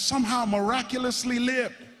had somehow miraculously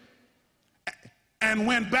lived and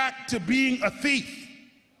went back to being a thief,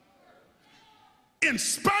 in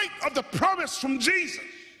spite of the promise from Jesus,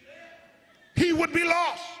 he would be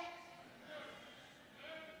lost.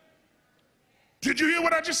 Did you hear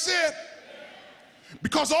what I just said?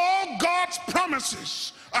 Because all God's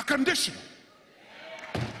promises are conditional.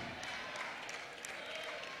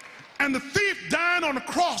 And the thief dying on the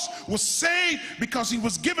cross was saved because he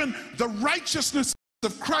was given the righteousness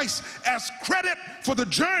of Christ as credit for the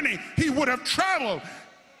journey he would have traveled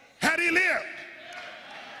had he lived.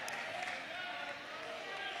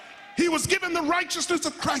 He was given the righteousness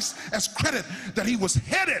of Christ as credit that he was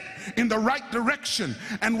headed in the right direction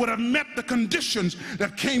and would have met the conditions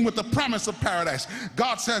that came with the promise of paradise.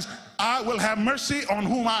 God says, I will have mercy on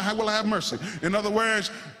whom I will have mercy. In other words,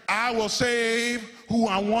 I will save who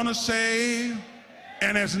I want to save,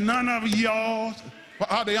 and it's none of y'all.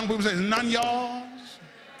 How the young people say, it's none of y'all.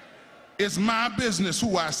 It's my business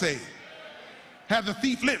who I save. Had the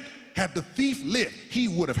thief lived, he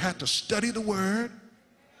would have had to study the word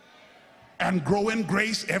and grow in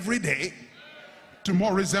grace every day to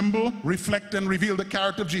more resemble, reflect, and reveal the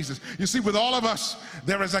character of Jesus. You see, with all of us,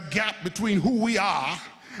 there is a gap between who we are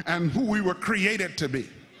and who we were created to be.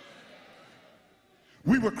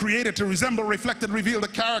 We were created to resemble, reflect, and reveal the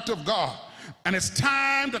character of God. And it's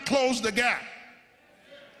time to close the gap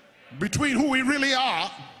between who we really are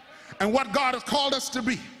and what God has called us to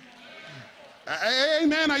be.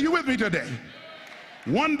 Amen. Are you with me today?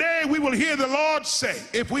 One day we will hear the Lord say,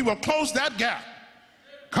 if we will close that gap,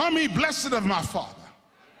 come ye blessed of my Father,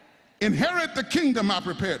 inherit the kingdom I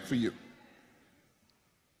prepared for you.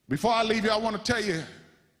 Before I leave you, I want to tell you,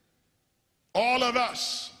 all of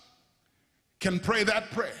us can pray that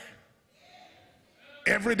prayer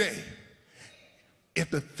every day. If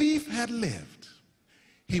the thief had lived,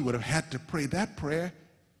 he would have had to pray that prayer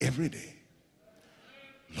every day.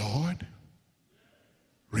 Lord,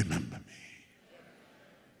 remember me.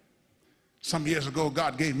 Some years ago,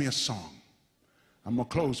 God gave me a song. I'm going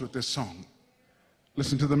to close with this song.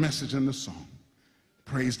 Listen to the message in the song.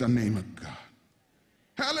 Praise the name of God.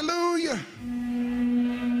 Hallelujah.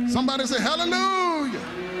 Somebody say hallelujah.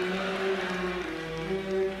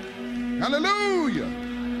 Hallelujah.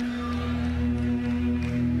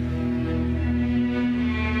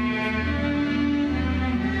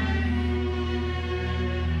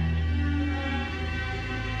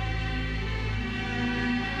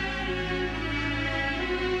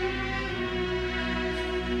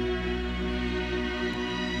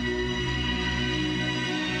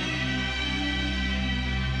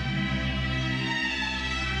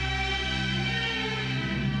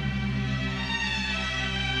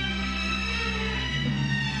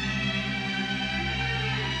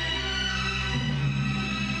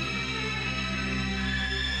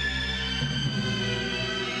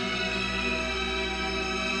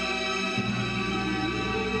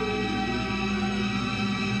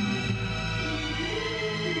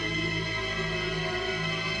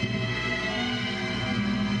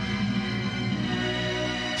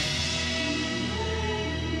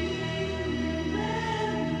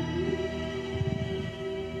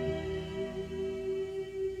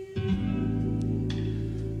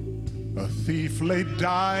 A thief lay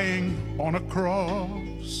dying on a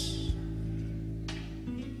cross,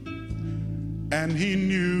 and he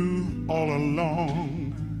knew all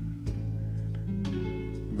along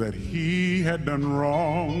that he had done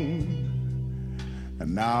wrong,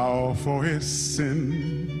 and now for his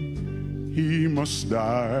sin he must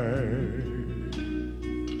die.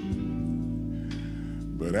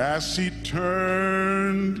 But as he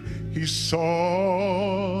turned, he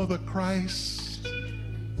saw the Christ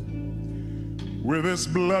with his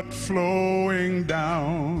blood flowing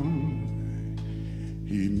down.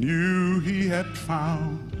 He knew he had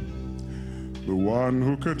found the one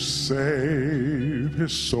who could save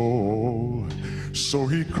his soul. So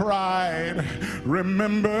he cried,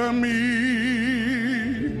 remember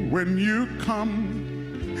me when you come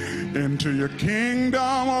into your kingdom,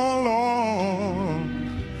 oh Lord.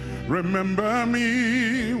 Remember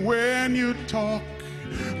me when you talk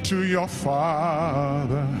to your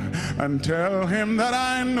Father and tell him that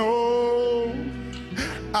I know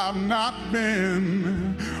I've not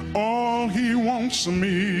been all he wants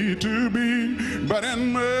me to be, but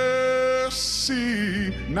in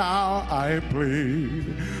mercy now I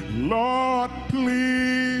plead, Lord,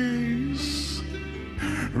 please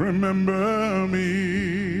remember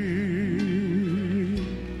me.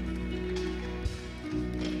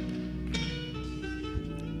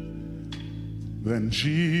 Then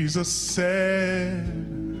Jesus said,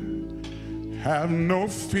 have no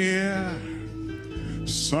fear,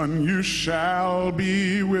 son, you shall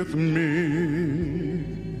be with me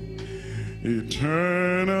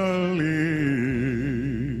eternally.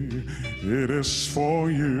 It is for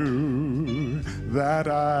you that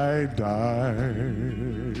I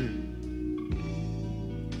died.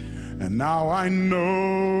 And now I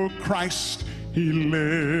know Christ, he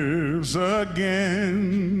lives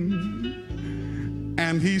again,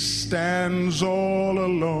 and he stands all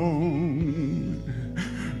alone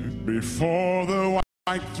before the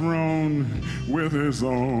white throne. With his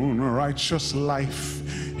own righteous life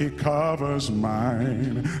he covers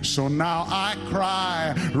mine. So now I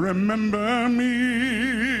cry, remember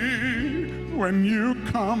me when you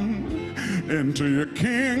come into your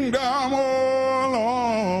kingdom, oh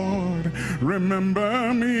Lord.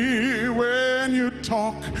 Remember me when you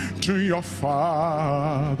talk to your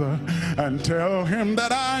Father and tell him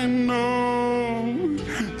that I know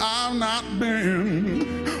I've not been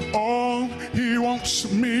all he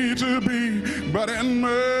wants me to be, but in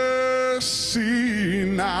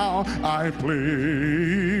mercy now I plead,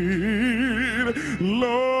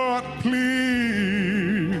 Lord,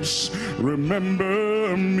 please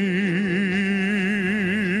remember me.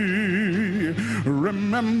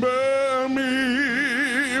 Remember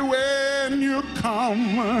me when you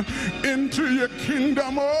come into your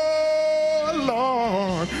kingdom, oh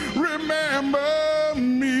Lord. Remember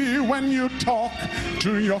me when you talk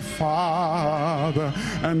to your Father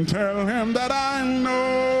and tell him that I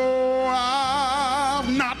know I've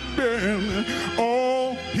not been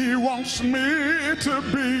all he wants me to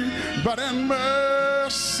be, but in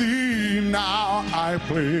mercy now I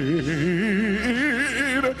plead,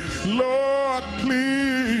 Lord,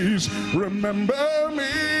 please remember me.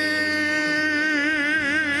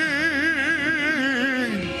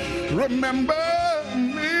 Remember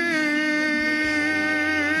me,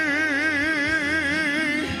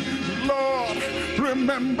 Lord,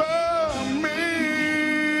 remember me,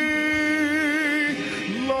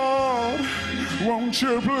 Lord, won't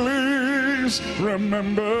you please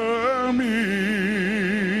remember me.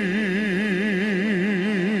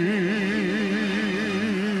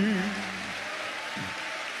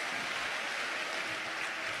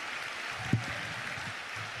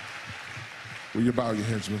 Will you bow your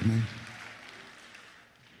heads with me?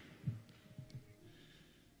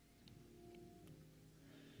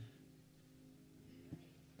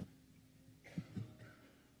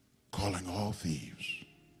 Calling all thieves,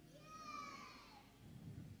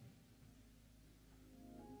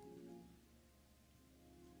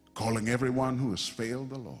 calling everyone who has failed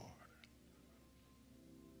the Lord.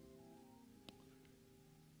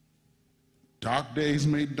 Dark days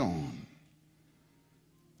may dawn,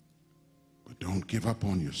 but don't give up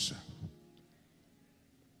on yourself.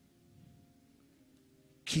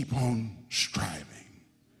 Keep on striving,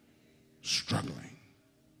 struggling.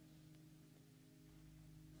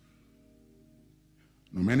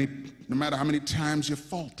 No matter how many times you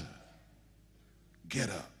falter, get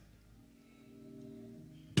up.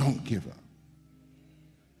 Don't give up.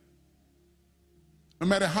 No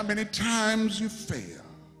matter how many times you fail,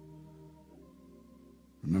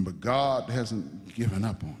 remember, God hasn't given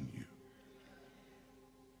up on you.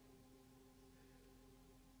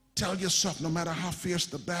 Tell yourself, no matter how fierce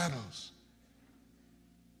the battles,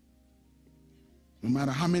 no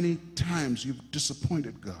matter how many times you've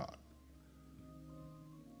disappointed God,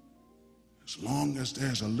 as long as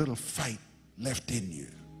there's a little fight left in you,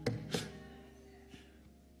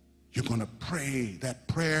 you're going to pray that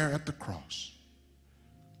prayer at the cross.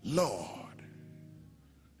 Lord,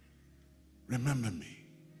 remember me.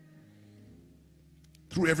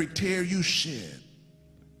 Through every tear you shed,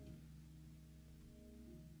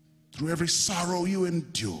 through every sorrow you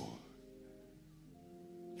endure,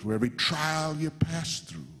 through every trial you pass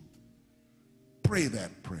through, pray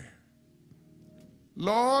that prayer.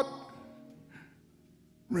 Lord,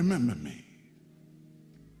 remember me.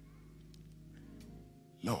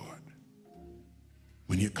 Lord,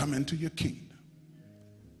 when you come into your kingdom,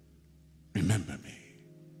 remember me.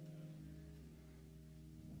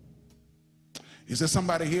 Is there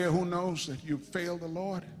somebody here who knows that you failed the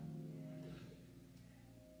Lord?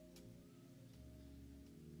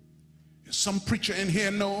 Is some preacher in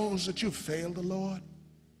here knows that you failed the Lord?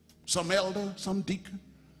 Some elder, some deacon,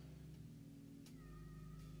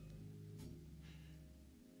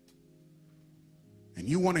 and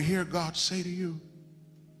you want to hear God say to you,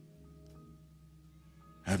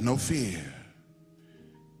 have no fear,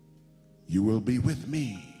 you will be with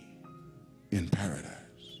me in paradise.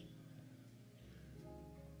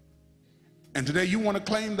 And today you want to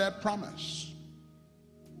claim that promise.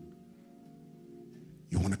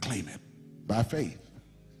 You want to claim it by faith.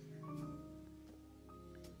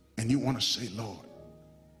 And you want to say, Lord,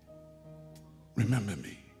 remember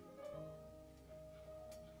me.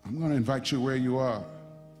 I'm going to invite you where you are.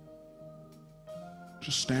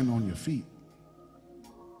 Just stand on your feet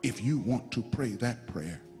if you want to pray that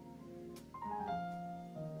prayer.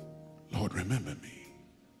 Lord, remember me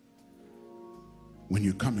when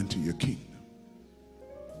you come into your kingdom.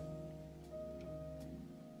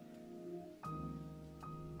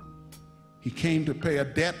 He came to pay a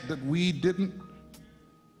debt that we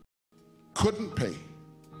couldn't pay.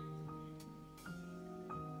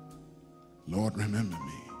 Lord, remember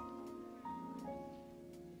me.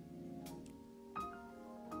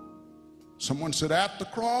 Someone said, at the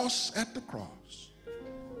cross,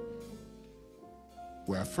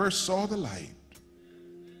 where I first saw the light,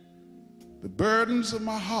 the burdens of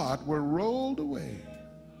my heart were rolled away.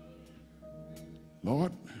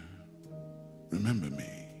 Lord, remember me.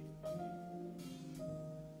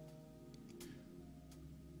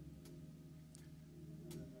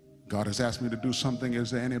 God has asked me to do something. Is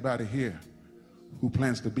there anybody here who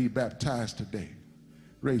plans to be baptized today?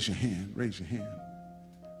 Raise your hand, raise your hand.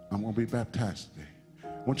 I'm going to be baptized today.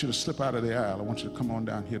 I want you to slip out of the aisle. I want you to come on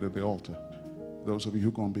down here to the altar. Those of you who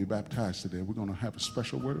are going to be baptized today, we're going to have a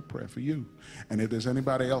special word of prayer for you. And if there's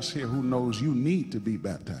anybody else here who knows you need to be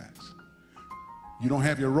baptized, you don't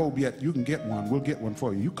have your robe yet, you can get one. We'll get one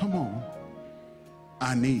for you. You come on.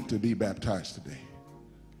 I need to be baptized today.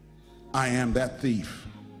 I am that thief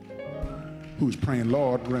who's praying,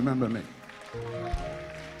 Lord, remember me.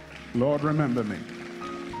 Lord, remember me.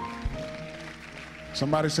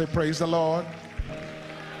 Somebody say, praise the Lord.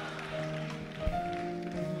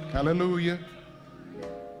 Hallelujah.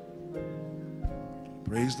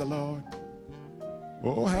 Praise the Lord.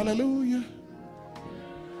 Oh, hallelujah.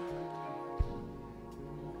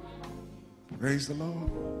 Praise the Lord.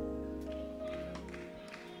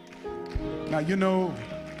 Now, you know,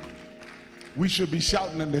 we should be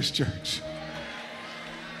shouting in this church.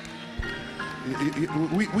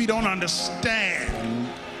 We don't understand.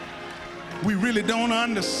 We really don't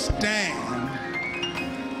understand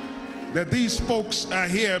that these folks are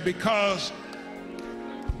here because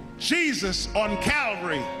Jesus on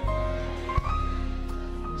Calvary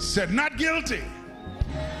said, not guilty.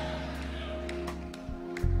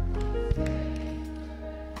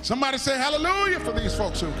 Somebody say hallelujah for these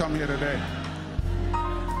folks who come here today.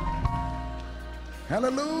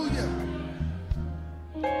 Hallelujah.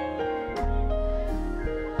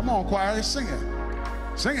 Come on, choir, sing it.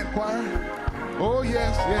 Sing it, choir. Oh,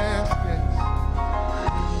 yes, yes,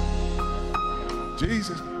 yes.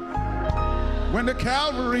 Jesus went to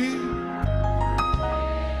Calvary,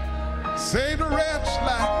 saved a wretch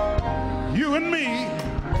like you and me.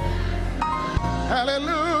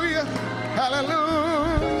 Hallelujah,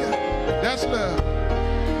 hallelujah. That's love.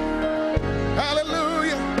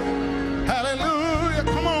 Hallelujah, hallelujah.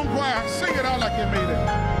 Come on, choir, sing it out like you mean it.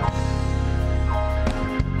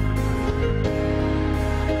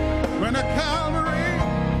 When a Calvary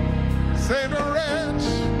saved a wretch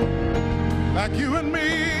like you and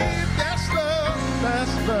me, that's love,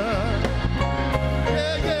 that's love.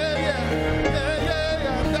 Yeah, yeah, yeah, yeah, yeah,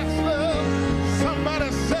 yeah, that's love. Somebody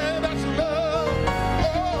say that's love.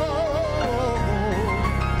 Oh,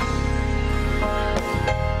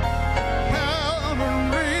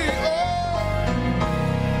 Calvary, oh,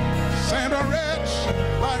 saved a wretch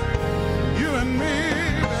like you and me.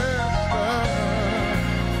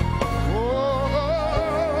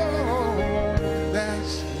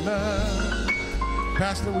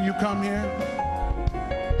 Pastor, will you come here?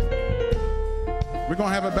 We're going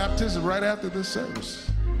to have a baptism right after this service.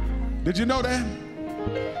 Did you know that?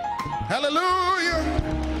 Hallelujah.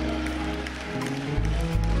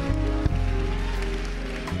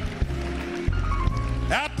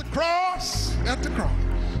 At the cross, at the cross.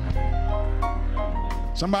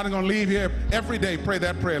 Somebody's going to leave here every day, pray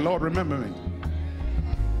that prayer. Lord, remember me.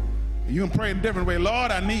 You can pray in a different way.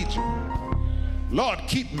 Lord, I need you. Lord,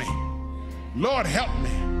 keep me. Lord, help me.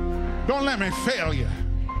 Don't let me fail you.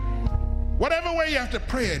 Whatever way you have to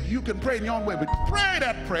pray it, you can pray in your own way, but pray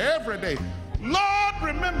that prayer every day. Lord,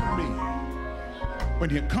 remember me when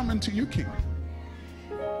you come into your kingdom.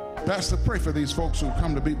 Pastor, pray for these folks who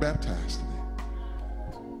come to be baptized today.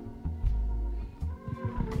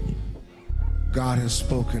 God has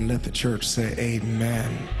spoken. Let the church say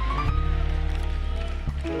amen.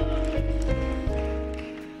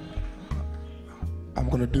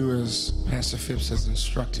 going to do as Pastor Phipps has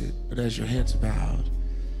instructed, but as your head's bowed,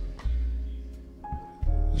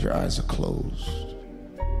 as your eyes are closed,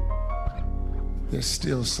 there's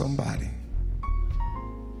still somebody.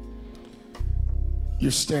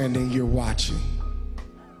 You're standing, you're watching,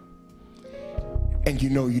 and you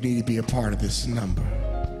know you need to be a part of this number.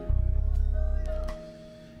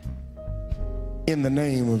 In the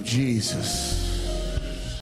name of Jesus,